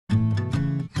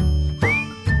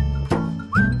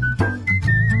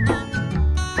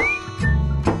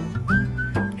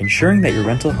Ensuring that your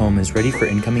rental home is ready for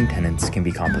incoming tenants can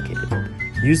be complicated.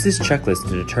 Use this checklist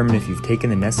to determine if you've taken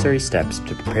the necessary steps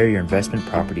to prepare your investment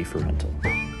property for rental.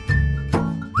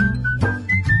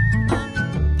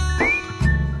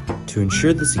 To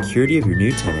ensure the security of your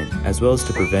new tenant, as well as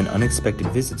to prevent unexpected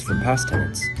visits from past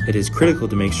tenants, it is critical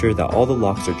to make sure that all the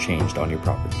locks are changed on your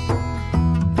property.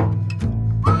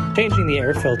 Changing the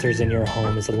air filters in your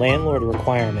home is a landlord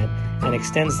requirement and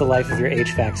extends the life of your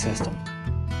HVAC system.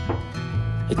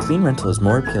 A clean rental is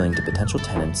more appealing to potential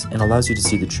tenants and allows you to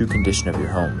see the true condition of your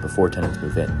home before tenants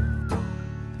move in.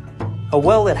 A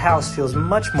well-lit house feels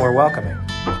much more welcoming.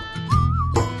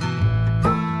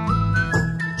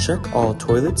 Check all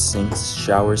toilets, sinks,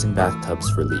 showers, and bathtubs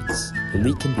for leaks. A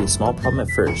leak can be a small problem at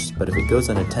first, but if it goes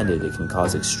unattended, it can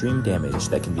cause extreme damage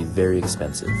that can be very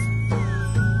expensive.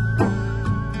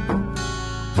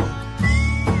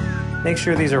 Make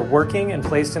sure these are working and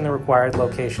placed in the required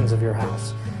locations of your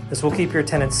house. This will keep your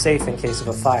tenants safe in case of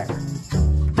a fire.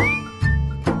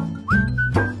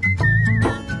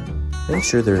 Make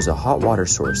sure there is a hot water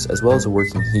source as well as a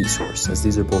working heat source, as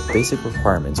these are both basic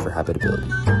requirements for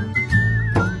habitability.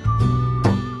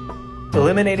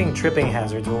 Eliminating tripping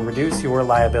hazards will reduce your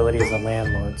liability as a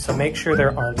landlord, so make sure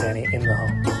there aren't any in the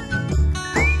home.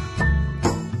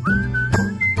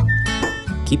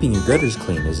 Keeping your gutters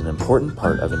clean is an important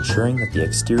part of ensuring that the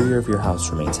exterior of your house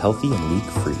remains healthy and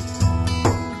leak-free.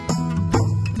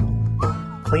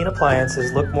 Clean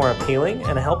appliances look more appealing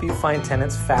and help you find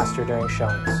tenants faster during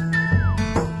showings.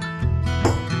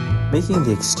 Making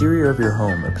the exterior of your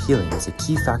home appealing is a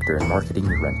key factor in marketing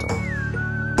your rental.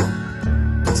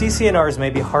 CC&Rs may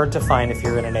be hard to find if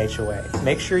you're in an HOA.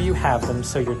 Make sure you have them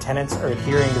so your tenants are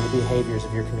adhering to the behaviors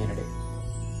of your community.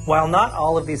 While not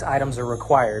all of these items are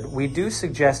required, we do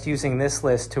suggest using this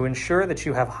list to ensure that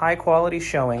you have high-quality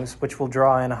showings which will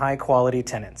draw in high-quality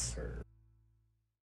tenants.